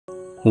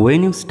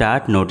When you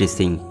start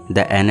noticing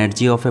the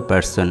energy of a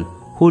person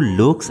who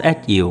looks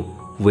at you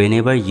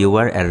whenever you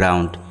are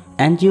around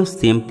and you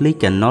simply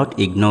cannot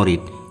ignore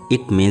it,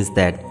 it means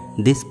that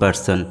this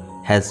person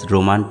has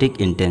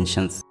romantic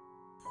intentions.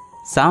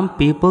 Some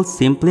people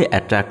simply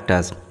attract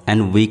us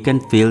and we can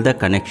feel the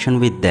connection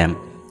with them.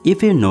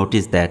 If you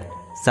notice that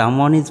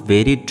someone is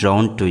very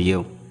drawn to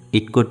you,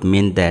 it could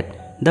mean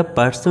that the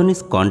person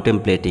is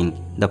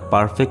contemplating the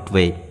perfect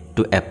way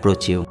to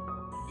approach you.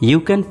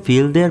 You can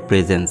feel their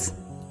presence.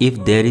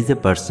 If there is a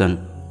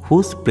person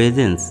whose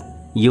presence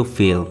you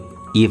feel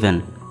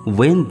even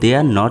when they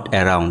are not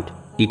around,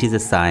 it is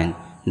a sign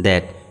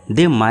that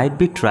they might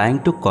be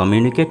trying to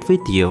communicate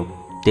with you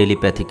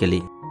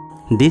telepathically.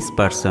 This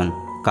person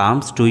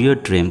comes to your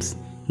dreams.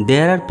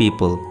 There are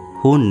people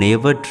who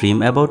never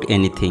dream about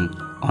anything.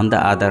 On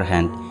the other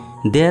hand,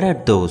 there are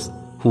those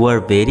who are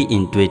very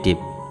intuitive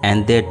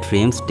and their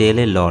dreams tell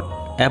a lot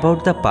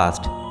about the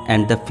past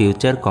and the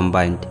future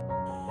combined.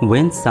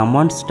 When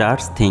someone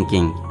starts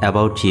thinking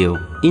about you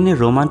in a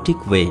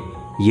romantic way,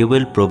 you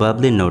will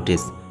probably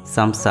notice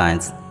some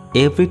signs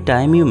every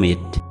time you meet.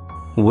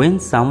 When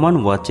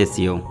someone watches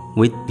you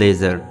with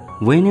pleasure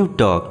when you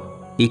talk,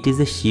 it is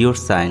a sure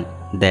sign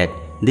that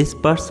this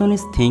person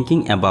is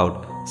thinking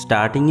about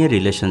starting a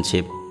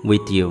relationship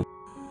with you.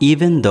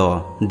 Even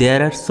though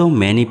there are so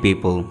many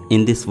people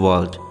in this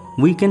world,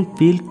 we can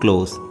feel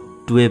close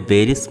to a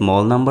very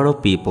small number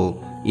of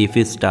people. If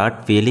you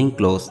start feeling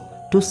close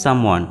to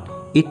someone,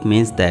 it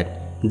means that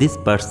this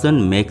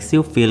person makes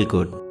you feel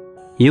good.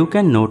 You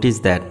can notice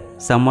that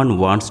someone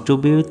wants to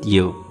be with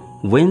you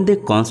when they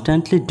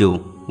constantly do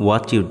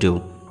what you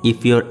do.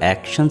 If your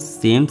actions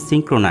seem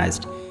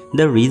synchronized,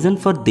 the reason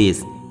for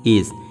this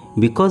is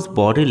because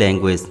body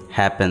language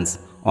happens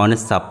on a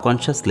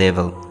subconscious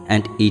level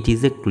and it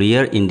is a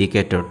clear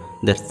indicator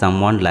that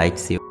someone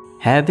likes you.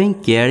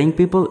 Having caring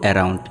people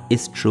around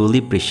is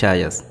truly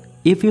precious.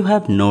 If you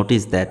have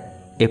noticed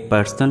that a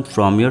person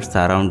from your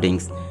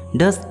surroundings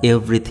does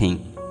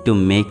everything to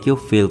make you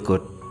feel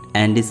good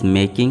and is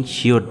making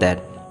sure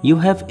that you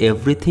have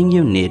everything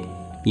you need,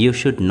 you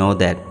should know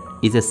that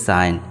is a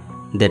sign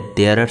that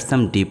there are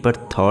some deeper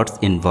thoughts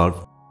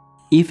involved.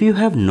 If you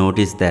have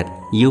noticed that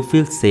you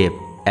feel safe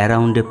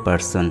around a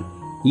person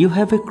you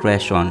have a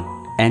crush on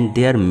and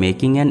they are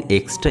making an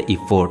extra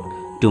effort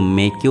to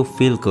make you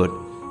feel good,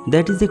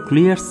 that is a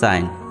clear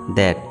sign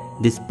that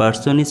this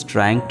person is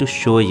trying to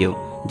show you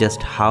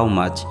just how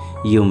much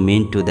you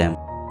mean to them.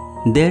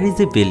 There is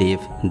a belief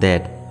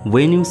that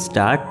when you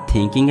start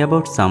thinking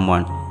about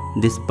someone,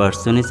 this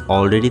person is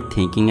already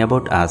thinking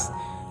about us.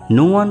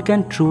 No one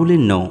can truly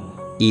know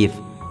if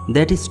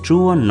that is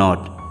true or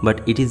not,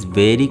 but it is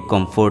very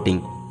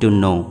comforting to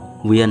know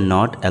we are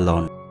not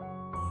alone.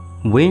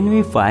 When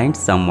we find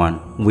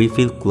someone we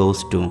feel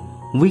close to,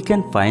 we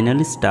can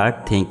finally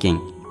start thinking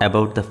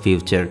about the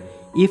future.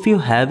 If you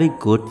have a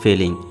good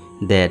feeling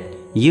that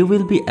you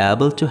will be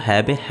able to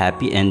have a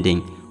happy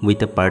ending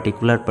with a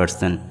particular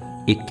person,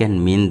 it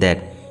can mean that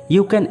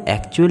you can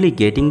actually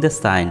getting the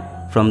sign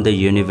from the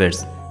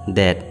universe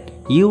that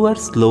you are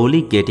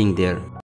slowly getting there.